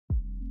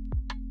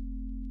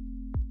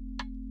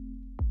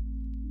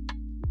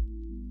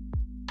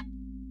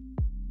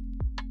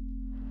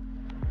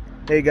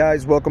Hey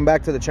guys, welcome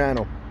back to the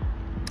channel.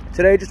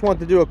 Today I just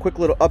wanted to do a quick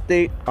little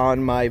update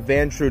on my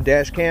Vantrue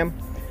Dash Cam.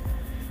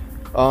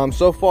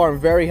 So far I'm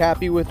very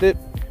happy with it,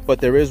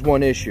 but there is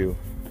one issue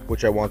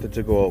which I wanted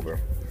to go over.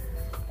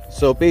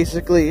 So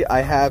basically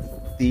I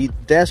have the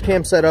dash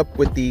cam set up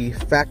with the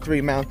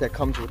factory mount that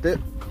comes with it,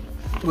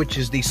 which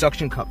is the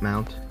suction cup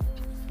mount.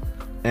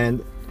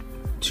 And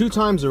 2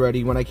 times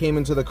already when I came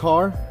into the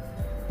car,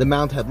 the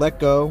mount had let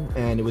go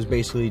and it was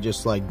basically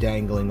just like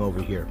dangling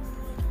over here.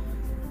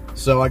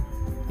 So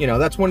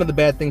that's one of the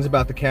bad things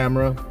about the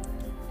camera.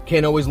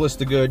 Can't always list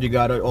the good, you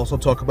gotta also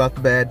talk about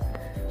the bad.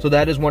 So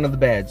that is one of the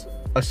bads.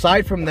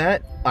 Aside from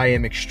that, I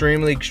am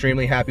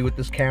extremely happy with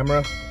this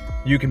camera.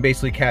 You can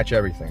basically catch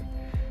everything.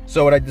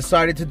 So what I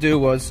decided to do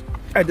was,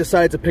 I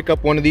decided to pick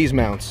up one of these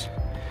mounts.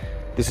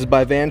 This is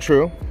by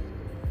Vantrue.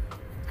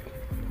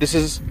 It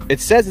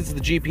says it's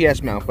the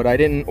GPS mount, but I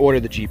didn't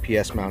order the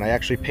GPS mount. I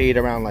actually paid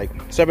around like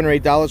 $7 or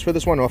 $8 for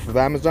this one off of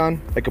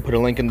Amazon. I could put a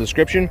link in the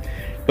description.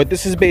 But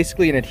this is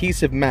basically an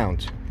adhesive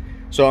mount.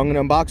 So I'm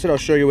gonna unbox it, I'll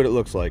show you what it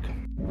looks like.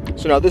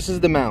 So now this is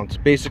the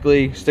mount.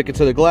 Basically stick it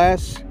to the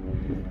glass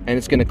and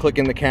it's gonna click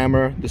in the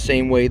camera the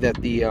same way that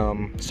the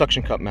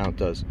suction cup mount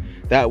does.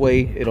 That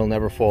way it'll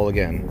never fall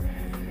again.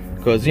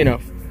 Because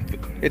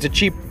it's a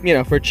cheap,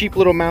 for a cheap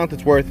little mount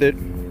it's worth it.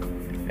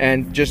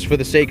 And just for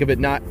the sake of it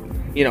not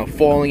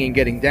falling and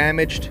getting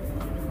damaged,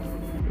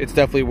 it's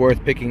definitely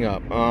worth picking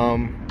up.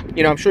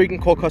 I'm sure you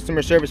can call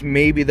customer service,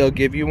 maybe they'll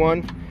give you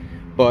one,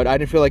 but I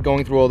didn't feel like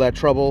going through all that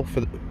trouble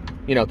for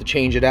to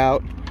change it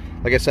out.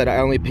 Like I said, I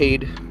only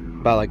paid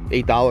about like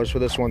 $8 for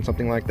this one,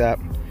 something like that,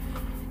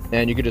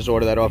 and you could just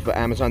order that off of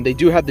Amazon. They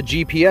do have the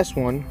GPS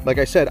one. Like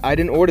I said, I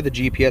didn't order the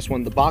GPS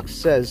one. The box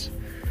says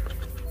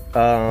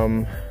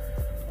that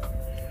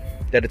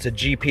it's a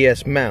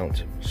GPS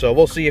mount, so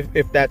we'll see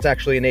if that's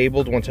actually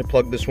enabled once I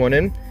plug this one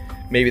in.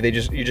 Maybe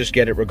you just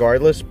get it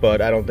regardless,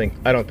 but I don't think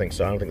so. I don't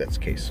think that's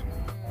the case.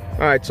 All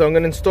right, so I'm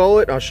gonna install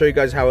it. I'll show you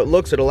guys how it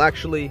looks. It'll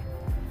actually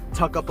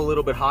tuck up a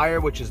little bit higher,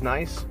 which is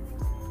nice,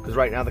 because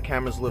right now the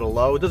camera's a little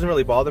low. It doesn't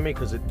really bother me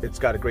because it's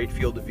got a great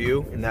field of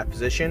view in that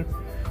position,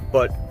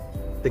 but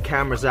the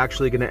camera's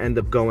actually gonna end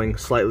up going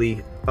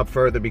slightly up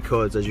further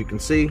because, as you can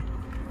see,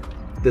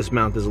 this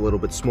mount is a little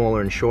bit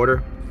smaller and shorter,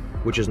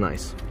 which is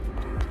nice.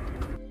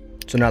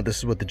 So now this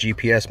is what the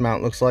GPS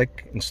mount looks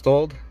like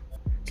installed.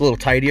 It's a little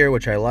tighter,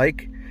 which I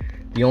like.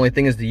 The only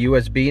thing is the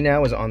USB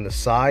now is on the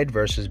side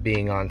versus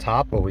being on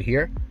top over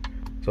here.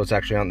 So it's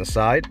actually on the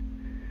side.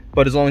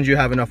 But as long as you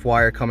have enough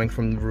wire coming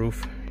from the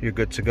roof, you're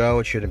good to go.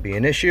 It shouldn't be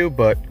an issue,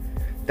 but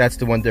that's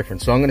the one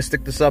difference. So I'm gonna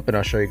stick this up and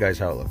I'll show you guys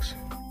how it looks.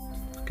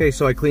 Okay,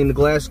 so I cleaned the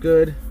glass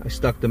good. I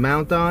stuck the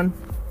mount on.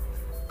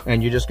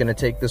 And you're just gonna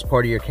take this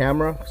part of your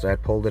camera, because I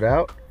had pulled it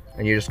out,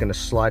 and you're just gonna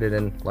slide it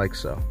in like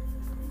so.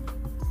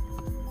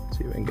 Let's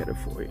see if I can get it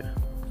for you.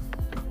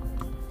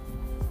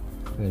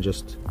 And it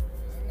just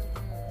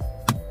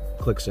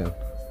clicks in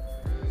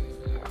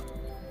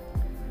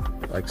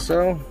like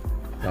so.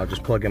 I'll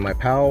just plug in my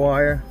power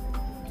wire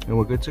and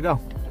we're good to go,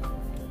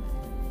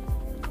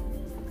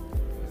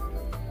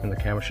 and the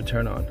camera should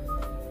turn on.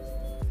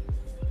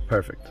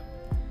 Perfect.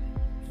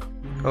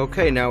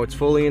 Okay, now it's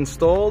fully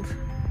installed.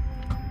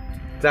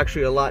 It's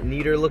actually a lot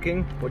neater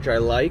looking, which I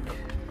like.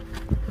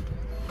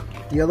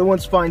 The other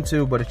one's fine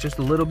too, but it's just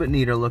a little bit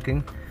neater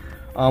looking.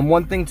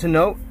 One thing to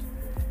note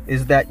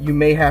is that you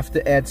may have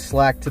to add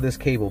slack to this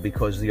cable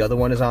because the other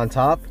one is on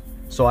top.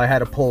 So I had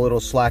to pull a little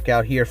slack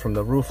out here from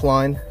the roof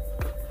line.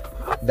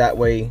 That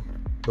way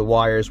the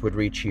wires would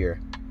reach here.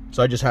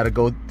 So I just had to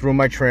go through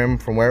my trim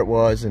from where it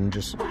was and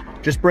just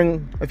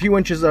bring a few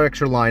inches of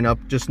extra line up.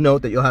 Just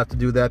note that you'll have to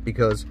do that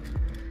because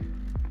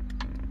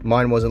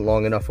mine wasn't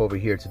long enough over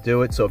here to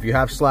do it. So if you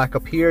have slack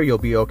up here, you'll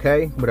be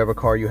okay. Whatever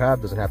car you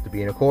have, doesn't have to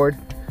be in a cord,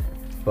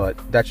 but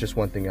that's just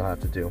one thing you'll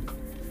have to do.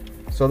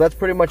 So that's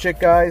pretty much it,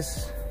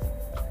 guys.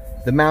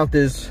 The mount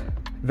is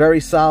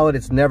very solid.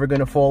 It's never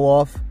gonna fall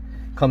off.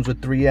 Comes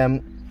with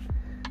 3M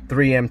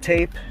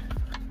tape.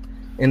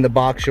 In the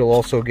box, you'll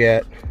also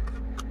get,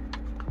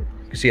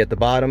 you can see at the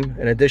bottom,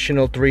 an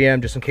additional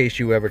 3M just in case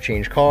you ever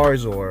change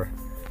cars or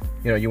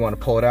you want to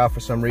pull it out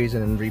for some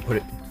reason and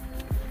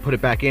put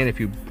it back in if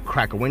you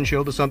crack a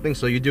windshield or something.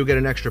 So you do get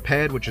an extra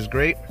pad, which is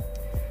great.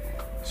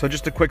 So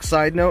just a quick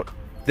side note,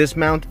 this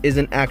mount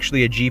isn't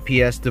actually a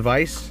GPS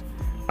device.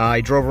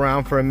 I drove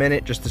around for a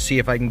minute just to see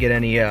if I can get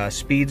any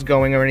speeds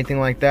going or anything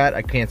like that.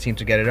 I can't seem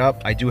to get it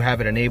up. I do have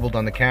it enabled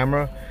on the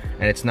camera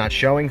and it's not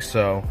showing,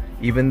 so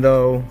even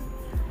though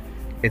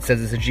it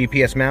says it's a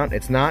GPS mount,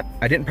 it's not.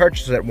 I didn't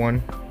purchase that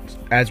one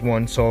as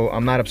one, so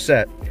I'm not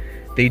upset.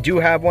 They do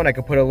have one. I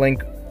could put a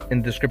link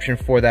in the description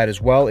for that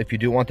as well if you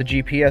do want the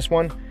GPS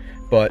one.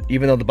 But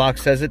even though the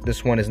box says it,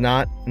 this one is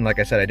not. And like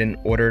I said, I didn't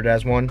order it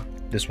as one.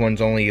 This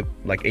one's only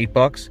like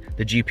 $8.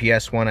 The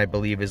GPS one, I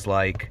believe, is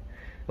like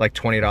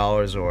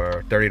 $20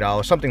 or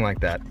 $30, something like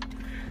that.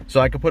 So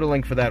I could put a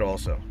link for that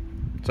also.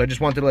 So I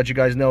just wanted to let you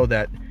guys know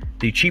that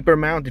the cheaper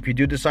mount, if you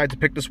do decide to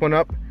pick this one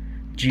up,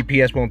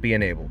 GPS won't be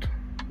enabled,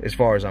 as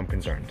far as I'm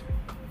concerned.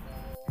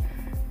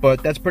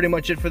 But that's pretty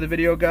much it for the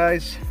video,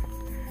 guys.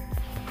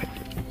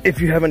 If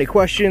you have any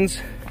questions,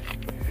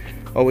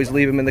 always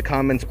leave them in the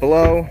comments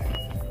below,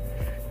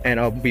 and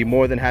I'll be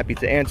more than happy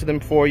to answer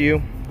them for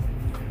you.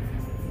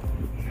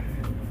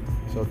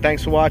 So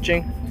thanks for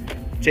watching,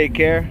 take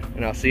care,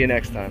 and I'll see you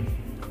next time.